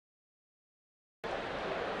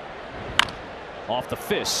off the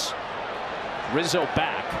fists. Rizzo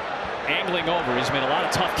back, angling over. He's made a lot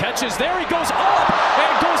of tough catches. There he goes up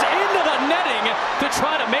and goes into the netting to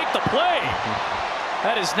try to make the play.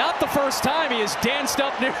 That is not the first time he has danced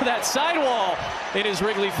up near that sidewall in his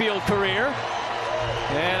Wrigley Field career.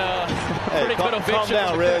 And pretty good eviction. Calm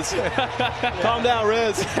down, Riz. Calm down,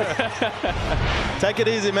 Riz. Take it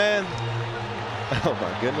easy, man. Oh,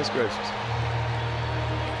 my goodness gracious.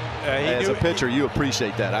 As a pitcher, you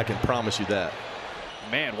appreciate that. I can promise you that.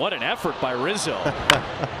 Man, what an effort by Rizzo.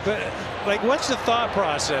 But, like, what's the thought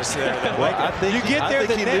process there? Well, I think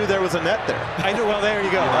he knew there was a net there. I know. Well, there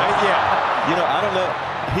you go. Right? Yeah. You know, I don't know.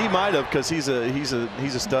 He might have, because he's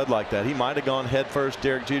a stud like that. He might have gone head first,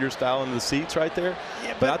 Derek Jeter style, into the seats right there.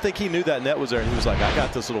 Yeah, but I think he knew that net was there, and he was like, "I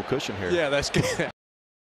got this little cushion here." Yeah, that's good.